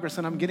work in progress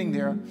and I'm getting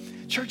there.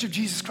 Church of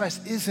Jesus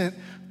Christ isn't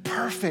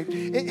perfect.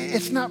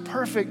 It's not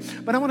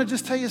perfect, but I want to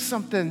just tell you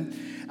something.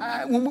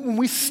 When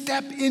we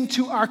step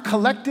into our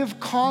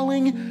collective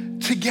calling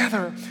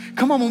together,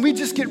 come on, when we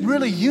just get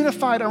really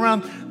unified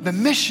around the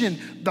mission,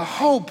 the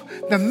hope,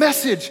 the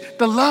message,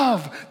 the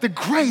love, the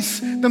grace,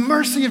 the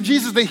mercy of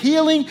Jesus, the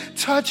healing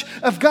touch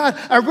of God,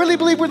 I really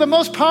believe we're the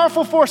most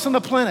powerful force on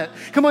the planet.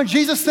 Come on,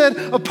 Jesus said,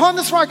 upon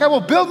this rock I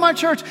will build my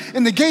church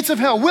and the gates of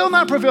hell will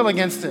not prevail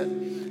against it.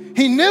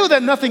 He knew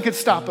that nothing could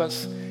stop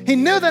us. He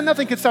knew that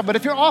nothing could stop. But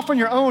if you're off on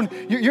your own,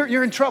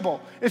 you're in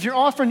trouble. If you're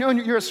off on your own,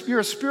 you're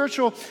a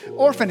spiritual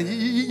orphan.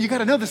 You got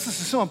to know this is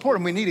so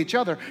important. We need each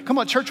other. Come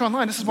on, Church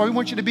Online. This is why we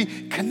want you to be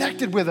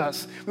connected with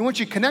us. We want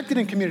you connected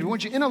in community. We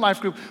want you in a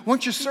life group. We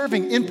want you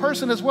serving in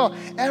person as well.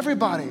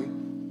 Everybody.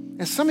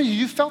 And some of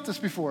you felt this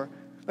before.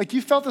 Like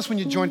you felt this when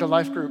you joined a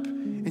life group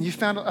and you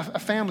found a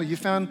family. You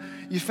found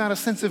a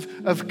sense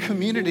of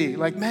community.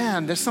 Like,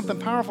 man, there's something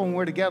powerful when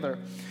we're together.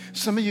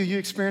 Some of you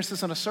experienced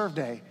this on a serve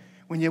day,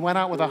 when you went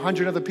out with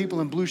 100 other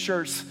people in blue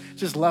shirts,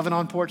 just loving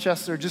on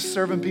Portchester, just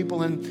serving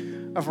people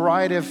in a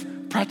variety of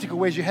practical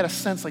ways. You had a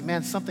sense like,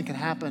 man, something can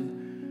happen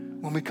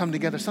when we come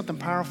together. Something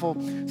powerful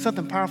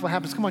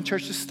happens. Come on,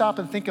 church, just stop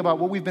and think about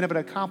what we've been able to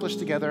accomplish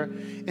together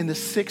in the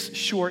 6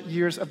 short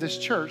years of this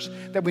church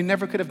that we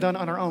never could have done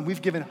on our own.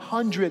 We've given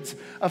hundreds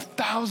of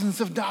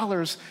thousands of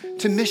dollars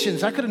to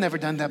missions. I could have never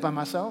done that by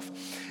myself.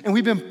 And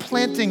we've been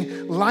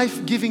planting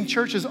life-giving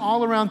churches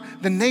all around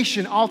the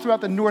nation, all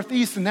throughout the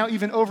Northeast, and now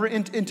even over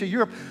into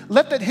Europe.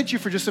 Let that hit you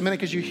for just a minute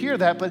because you hear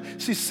that.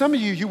 But see, some of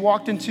you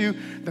walked into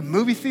the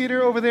movie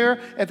theater over there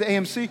at the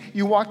AMC.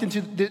 You walked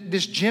into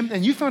this gym,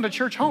 and you found a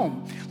church home.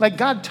 Like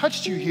God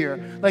touched you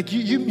here. Like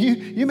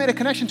you made a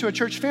connection to a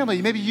church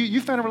family. Maybe you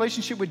found a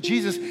relationship with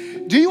Jesus.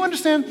 Do you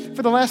understand?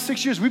 For the last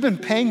 6 years, we've been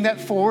paying that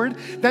forward.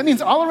 That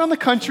means all around the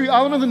country,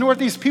 all around the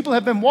Northeast, people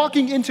have been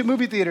walking into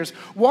movie theaters,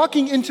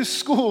 walking into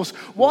schools,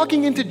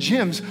 walking into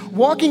gyms,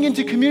 walking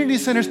into community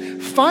centers,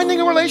 finding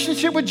a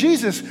relationship with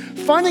Jesus,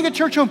 finding a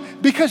church home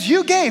because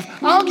you gave.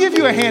 I'll give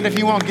you a hand if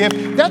you won't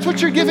give. That's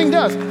what your giving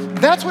does.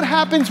 That's what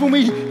happens when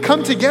we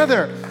come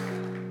together.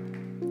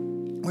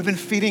 We've been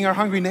feeding our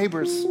hungry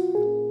neighbors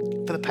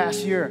for the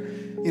past year,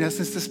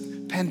 since this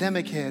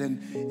pandemic hit.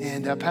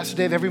 And Pastor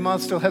Dave every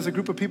month still has a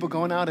group of people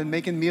going out and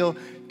making meal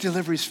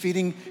deliveries,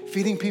 feeding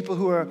people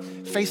who are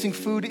facing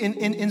food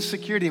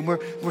insecurity. And we're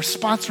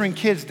sponsoring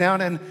kids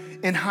down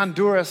in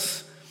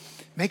Honduras,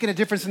 making a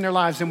difference in their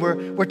lives. And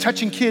we're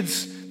touching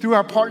kids through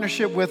our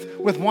partnership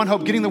with One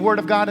Hope, getting the word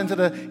of God into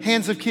the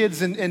hands of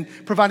kids and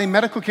providing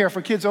medical care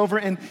for kids over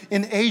in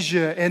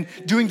Asia, and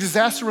doing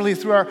disaster relief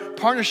through our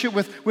partnership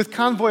with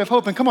Convoy of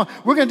Hope. And come on,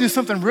 we're going to do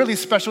something really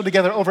special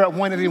together over at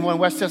 181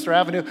 Westchester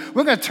Avenue.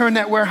 We're going to turn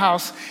that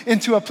warehouse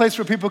into a place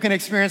where people can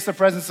experience the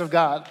presence of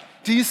God.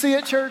 Do you see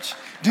it, church?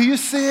 Do you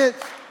see it?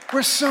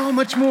 We're so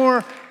much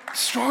more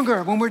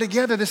stronger when we're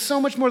together. There's so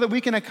much more that we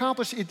can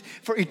accomplish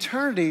for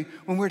eternity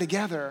when we're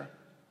together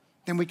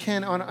than we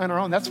can on our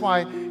own. That's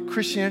why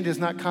Christianity is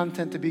not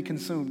content to be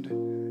consumed.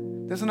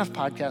 There's enough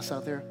podcasts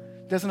out there.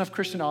 There's enough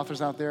Christian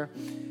authors out there.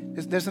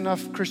 There's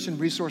enough Christian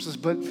resources.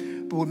 But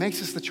what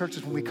makes us the church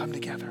is when we come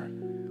together.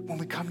 When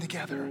we come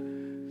together.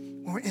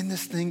 When we're in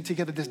this thing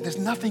together. There's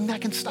nothing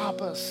that can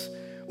stop us.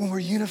 When we're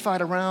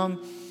unified around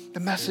the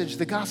message,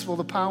 the gospel,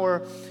 the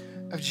power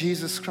of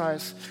Jesus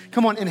Christ.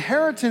 Come on,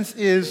 inheritance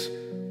is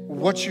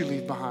what you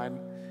leave behind.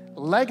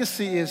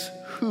 Legacy is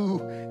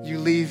who you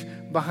leave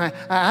behind.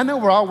 I know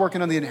we're all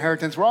working on the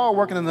inheritance. We're all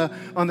working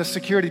on the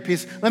security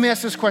piece. Let me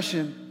ask this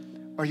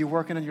question. Are you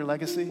working on your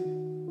legacy?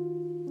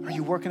 Are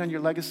you working on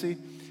your legacy?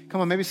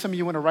 Come on, maybe some of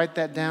you want to write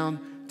that down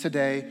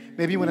today.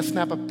 Maybe you want to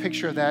snap a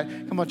picture of that.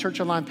 Come on,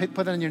 Church Online, put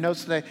that in your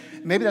notes today.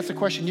 Maybe that's a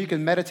question you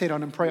can meditate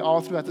on and pray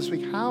all throughout this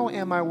week. How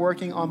am I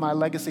working on my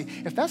legacy?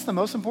 If that's the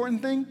most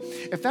important thing,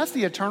 if that's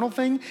the eternal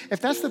thing, if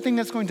that's the thing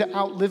that's going to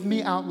outlive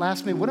me,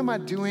 outlast me, what am I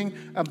doing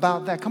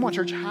about that? Come on,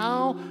 church,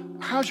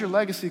 how's your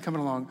legacy coming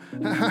along?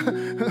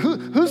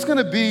 Who's going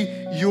to be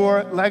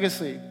your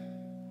legacy?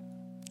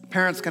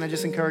 Parents, can I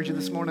just encourage you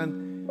this morning?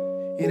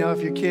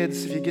 If you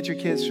get your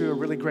kids through a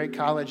really great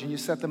college and you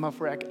set them up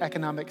for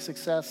economic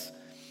success,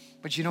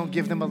 but you don't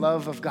give them a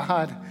love of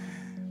God,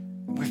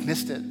 we've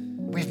missed it.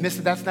 We've missed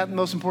it. That's not the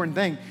most important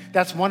thing.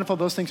 That's wonderful.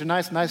 Those things are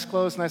nice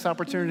clothes, nice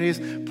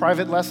opportunities,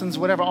 private lessons,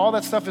 whatever. All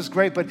that stuff is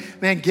great.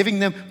 But man,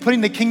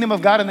 putting the kingdom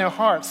of God in their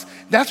hearts,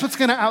 that's what's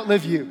going to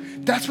outlive you.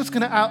 That's what's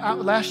going to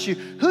outlast you.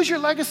 Who's your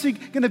legacy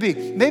going to be?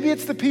 Maybe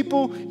it's the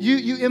people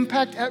you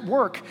impact at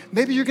work.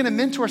 Maybe you're going to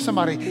mentor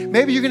somebody.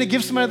 Maybe you're going to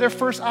give somebody their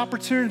first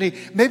opportunity.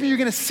 Maybe you're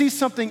going to see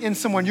something in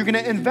someone. You're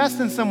going to invest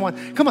in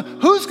someone. Come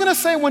on, who's going to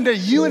say one day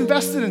you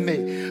invested in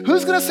me?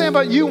 Who's going to say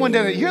about you one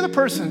day that you're the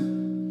person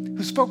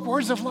who spoke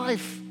words of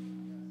life,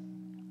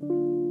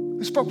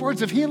 who spoke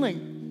words of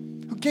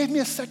healing, who gave me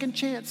a second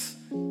chance,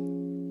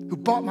 who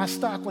bought my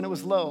stock when it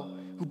was low,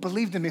 who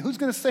believed in me? Who's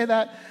going to say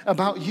that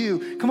about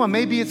you? Come on,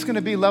 maybe it's going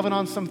to be loving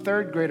on some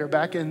third grader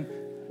back in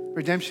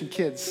Redemption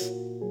Kids.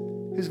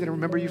 Who's going to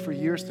remember you for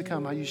years to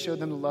come, how you showed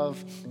them the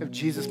love of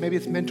Jesus? Maybe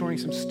it's mentoring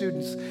some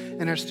students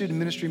in our student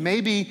ministry.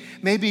 Maybe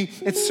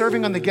it's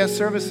serving on the guest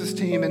services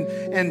team.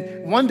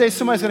 And one day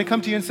somebody's going to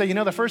come to you and say, you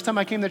know, the first time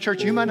I came to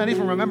church, you might not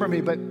even remember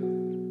me, but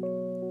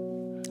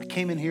I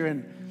came in here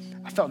and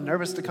I felt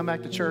nervous to come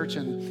back to church,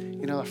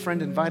 and, you know, a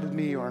friend invited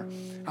me, or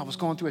I was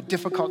going through a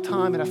difficult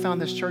time and I found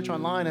this church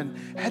online and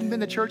I hadn't been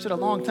to church in a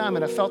long time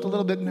and I felt a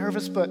little bit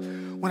nervous, but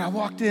when I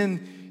walked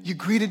in, you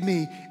greeted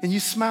me and you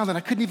smiled and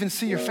I couldn't even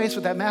see your face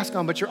with that mask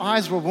on, but your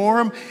eyes were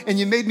warm and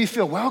you made me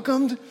feel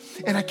welcomed.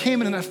 And I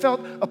came in and I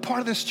felt a part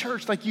of this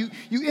church, like you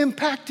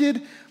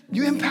impacted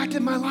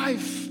my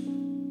life.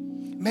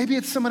 Maybe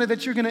it's somebody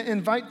that you're gonna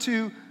invite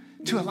to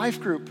a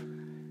life group.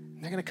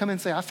 They're gonna come and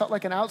say, I felt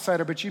like an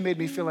outsider, but you made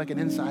me feel like an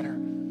insider.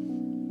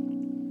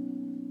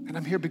 And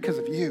I'm here because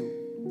of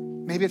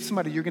you. Maybe it's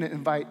somebody you're gonna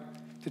invite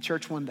to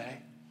church one day.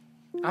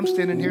 I'm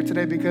standing here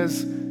today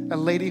because a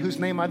lady whose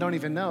name I don't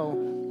even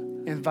know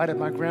invited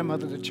my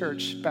grandmother to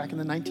church back in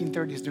the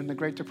 1930s during the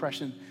Great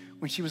Depression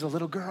when she was a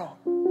little girl.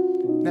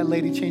 And that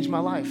lady changed my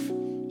life.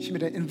 She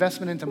made an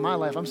investment into my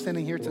life. I'm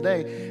standing here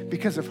today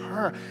because of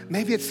her.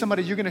 Maybe it's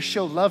somebody you're gonna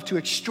show love to,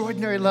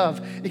 extraordinary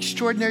love,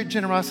 extraordinary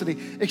generosity,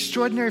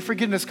 extraordinary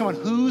forgiveness. Come on,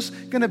 who's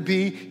gonna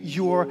be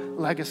your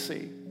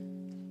legacy?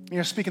 You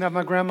know, speaking of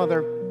my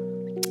grandmother,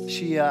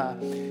 she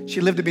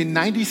lived to be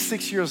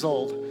 96 years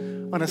old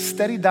on a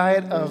steady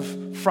diet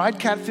of fried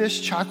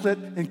catfish, chocolate,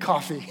 and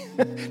coffee.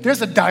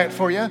 There's a diet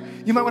for you.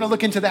 You might wanna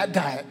look into that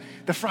diet.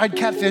 The fried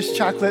catfish,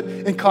 chocolate,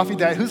 and coffee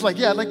diet. Who's like,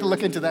 yeah, I'd like to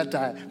look into that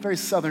diet. Very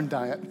Southern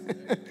diet.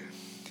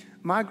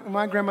 My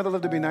grandmother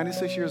lived to be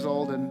 96 years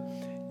old,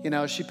 and, you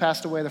know, she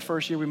passed away the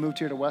first year we moved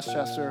here to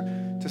Westchester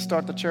to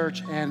start the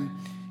church. And,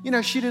 you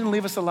know, she didn't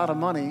leave us a lot of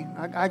money.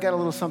 I got a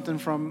little something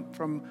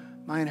from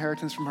my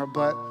inheritance from her,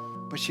 but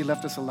she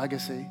left us a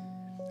legacy.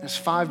 There's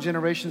 5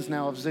 generations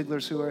now of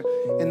Zieglers who are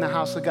in the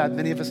house of God.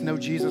 Many of us know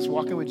Jesus,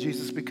 walking with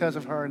Jesus because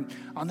of her. And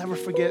I'll never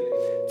forget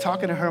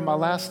talking to her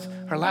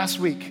her last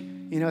week,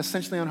 you know,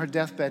 essentially on her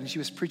deathbed, and she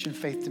was preaching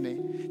faith to me.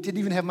 Didn't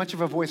even have much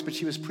of a voice, but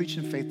she was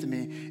preaching faith to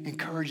me,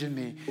 encouraging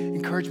me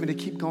to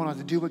keep going on,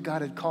 to do what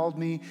God had called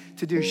me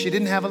to do. She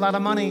didn't have a lot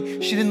of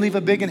money. She didn't leave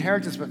a big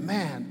inheritance, but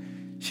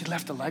man, she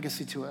left a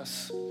legacy to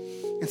us.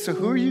 And so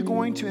who are you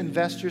going to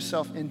invest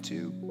yourself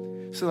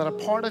into so that a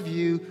part of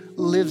you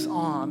lives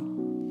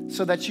on,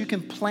 so that you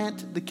can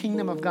plant the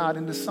kingdom of God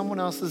into someone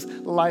else's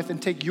life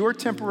and take your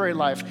temporary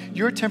life,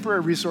 your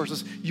temporary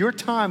resources, your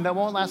time that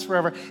won't last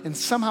forever, and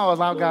somehow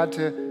allow God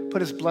to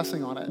put his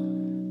blessing on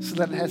it so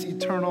that it has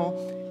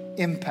eternal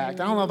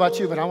impact. I don't know about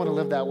you, but I want to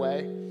live that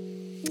way.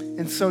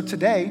 And so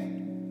today,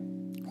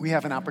 we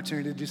have an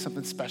opportunity to do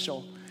something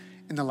special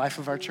in the life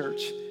of our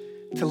church,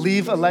 to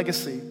leave a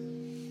legacy.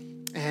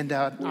 And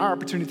our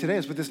opportunity today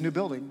is with this new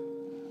building.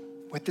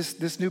 With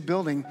this new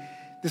building.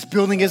 This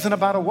building isn't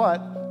about a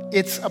what,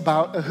 it's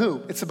about a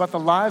who. It's about the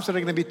lives that are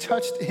gonna be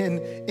touched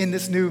in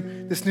this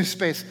new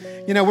space.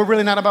 You know, we're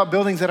really not about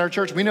buildings at our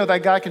church. We know that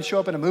God can show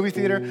up in a movie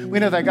theater. We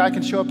know that God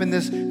can show up in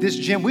this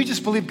gym. We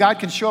just believe God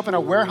can show up in a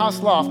warehouse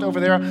loft over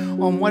there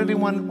on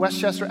 181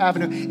 Westchester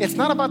Avenue. It's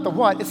not about the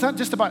what. It's not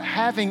just about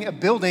having a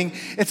building.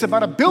 It's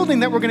about a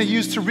building that we're gonna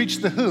use to reach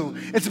the who.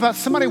 It's about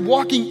somebody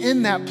walking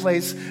in that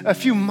place a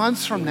few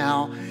months from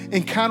now,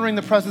 encountering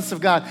the presence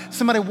of God.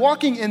 Somebody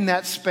walking in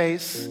that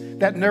space,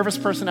 that nervous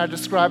person I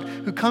described,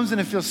 who comes in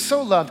and feels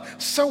so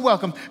loved, so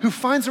welcome, who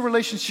finds a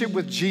relationship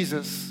with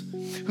Jesus,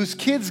 whose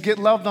kids get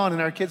loved on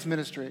in our kids'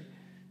 ministry.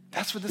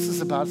 That's what this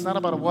is about. It's not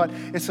about a what,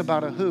 it's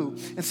about a who.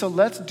 And so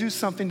let's do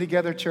something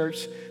together,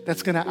 church,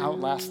 that's gonna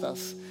outlast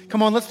us.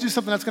 Come on, let's do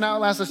something that's gonna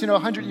outlast us. You know,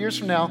 100 years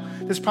from now,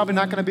 there's probably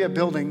not gonna be a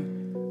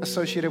building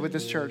associated with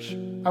this church.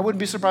 I wouldn't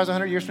be surprised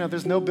 100 years from now,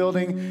 there's no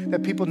building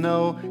that people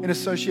know and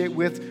associate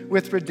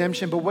with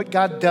Redemption. But what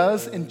God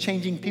does in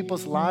changing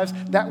people's lives,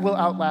 that will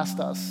outlast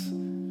us.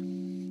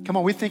 Come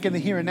on, we think in the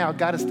here and now.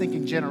 God is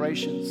thinking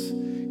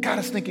generations. God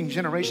is thinking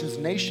generations,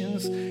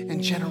 nations,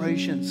 and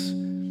generations.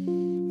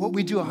 What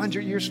we do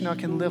 100 years from now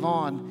can live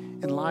on,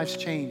 and lives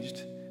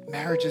changed,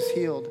 marriages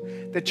healed.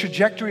 The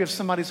trajectory of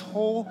somebody's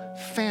whole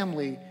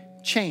family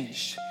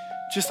changed,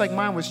 just like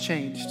mine was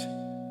changed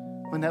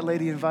when that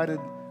lady invited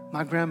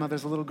my grandmother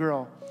as a little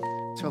girl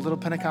to a little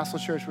Pentecostal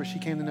church where she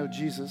came to know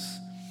Jesus.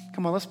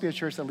 Come on, let's be a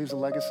church that leaves a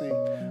legacy.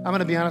 I'm going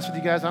to be honest with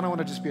you guys. I don't want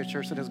to just be a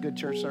church that has good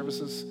church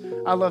services.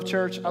 I love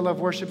church. I love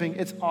worshiping.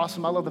 It's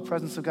awesome. I love the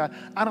presence of God.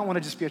 I don't want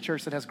to just be a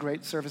church that has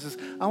great services.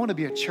 I want to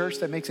be a church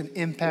that makes an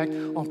impact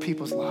on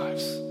people's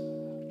lives.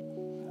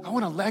 I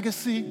want a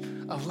legacy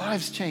of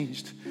lives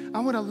changed.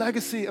 I want a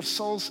legacy of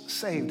souls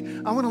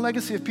saved. I want a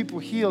legacy of people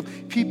healed,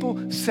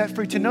 people set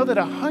free. To know that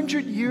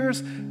 100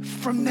 years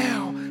from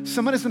now,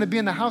 somebody's going to be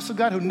in the house of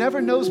God who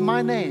never knows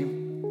my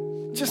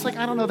name, just like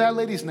I don't know that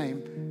lady's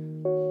name.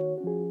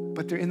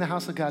 But they're in the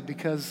house of God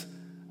because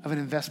of an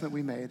investment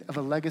we made, of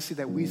a legacy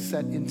that we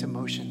set into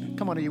motion.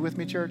 Come on, are you with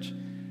me, church?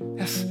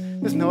 Yes,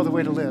 there's no other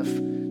way to live.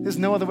 There's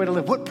no other way to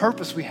live. What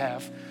purpose we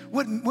have.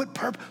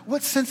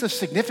 What sense of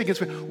significance.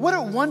 What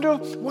a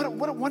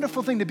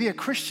wonderful thing to be a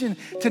Christian,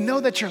 to know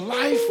that your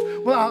life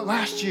will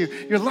outlast you.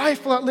 Your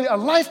life will outlive. A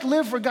life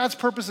lived for God's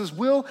purposes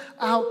will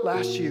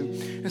outlast you.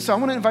 And so I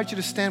want to invite you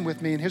to stand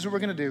with me, and here's what we're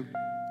going to do.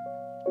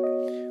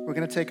 We're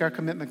going to take our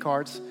commitment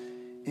cards.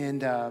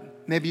 And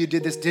maybe you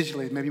did this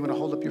digitally. Maybe you want to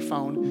hold up your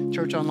phone.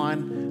 Church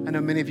Online, I know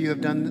many of you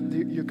have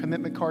done your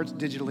commitment cards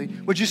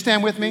digitally. Would you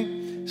stand with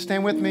me?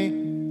 Stand with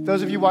me.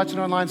 Those of you watching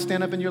online,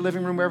 stand up in your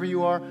living room, wherever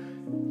you are.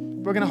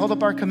 We're going to hold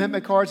up our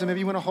commitment cards, and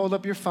maybe you want to hold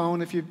up your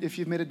phone if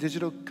you've made a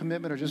digital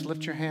commitment, or just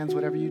lift your hands,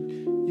 whatever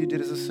you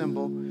did as a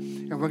symbol.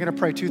 And we're going to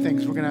pray two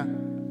things. We're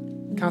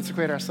going to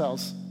consecrate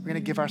ourselves. We're going to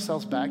give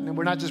ourselves back. And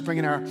we're not just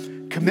bringing our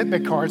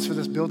commitment cards for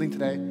this building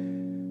today,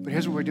 but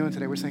here's what we're doing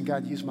today. We're saying,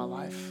 God, use my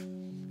life.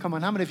 Come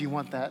on, how many of you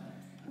want that?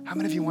 How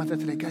many of you want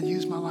that today? God,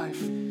 use my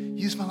life.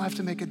 Use my life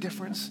to make a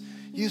difference.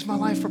 Use my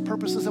life for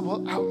purposes that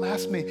will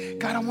outlast me.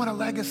 God, I want a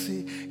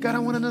legacy. God, I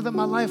want to know that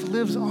my life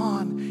lives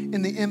on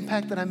in the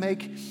impact that I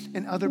make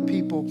in other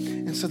people.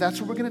 And so that's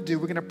what we're going to do.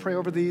 We're going to pray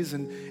over these,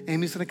 and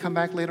Amy's going to come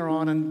back later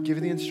on and give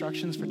you the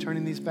instructions for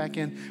turning these back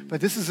in.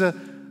 But this is a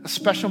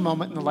special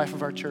moment in the life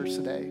of our church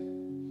today,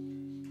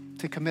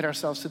 to commit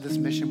ourselves to this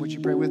mission. Would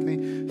you pray with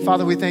me?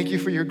 Father, we thank you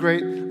for your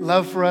great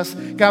love for us.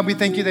 God, we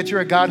thank you that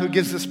you're a God who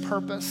gives us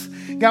purpose.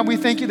 God, we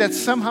thank you that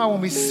somehow when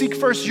we seek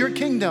first your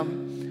kingdom,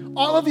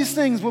 all of these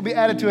things will be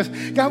added to us.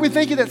 God, we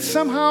thank you that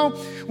somehow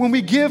when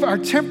we give our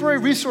temporary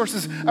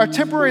resources, our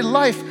temporary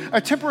life, our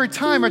temporary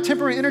time, our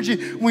temporary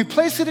energy, when we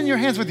place it in your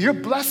hands with your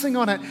blessing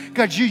on it,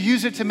 God, you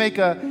use it to make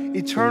an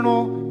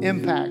eternal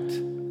impact.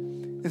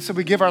 And so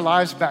we give our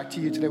lives back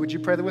to you today. Would you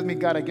pray that with me?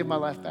 God, I give my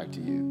life back to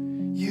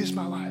you. Use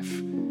my life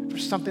for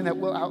something that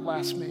will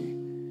outlast me,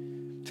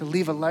 to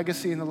leave a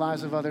legacy in the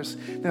lives of others.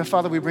 Now,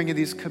 Father, we bring you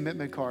these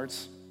commitment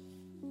cards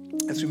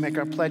as we make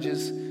our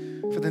pledges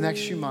for the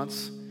next few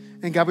months.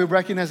 And God, we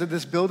recognize that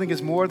this building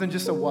is more than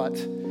just a what.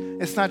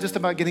 It's not just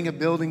about getting a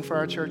building for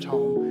our church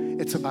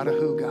home. It's about a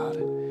who, God.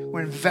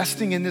 We're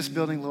investing in this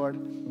building, Lord,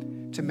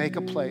 to make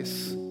a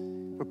place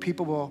where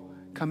people will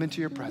come into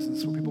your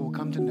presence, where people will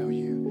come to know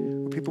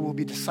you, where people will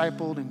be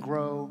discipled and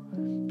grow,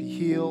 be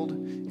healed,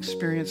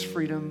 experience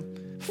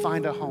freedom,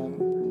 find a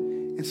home.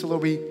 And so,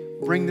 Lord, we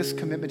bring this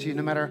commitment to you,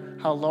 no matter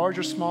how large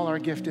or small our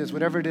gift is,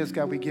 whatever it is,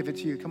 God, we give it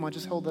to you. Come on,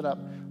 just hold it up.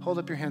 Hold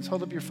up your hands,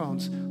 hold up your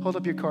phones, hold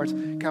up your cards.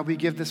 God, we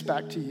give this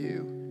back to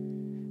you,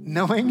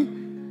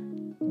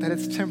 knowing that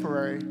it's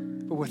temporary,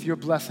 but with your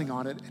blessing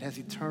on it, it has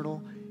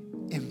eternal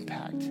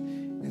impact.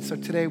 And so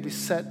today we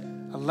set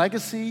a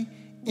legacy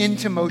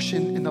into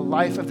motion in the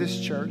life of this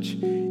church,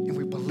 and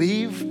we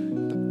believe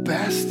the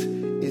best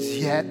is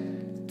yet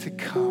to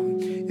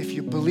come. If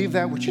you believe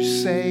that, would you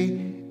say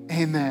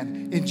amen?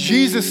 In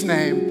Jesus'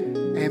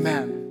 name,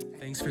 amen.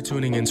 Thanks for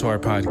tuning into our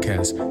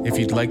podcast. If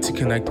you'd like to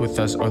connect with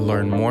us or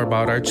learn more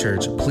about our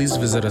church, please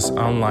visit us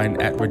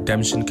online at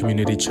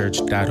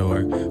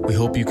redemptioncommunitychurch.org. We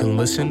hope you can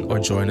listen or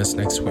join us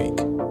next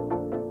week.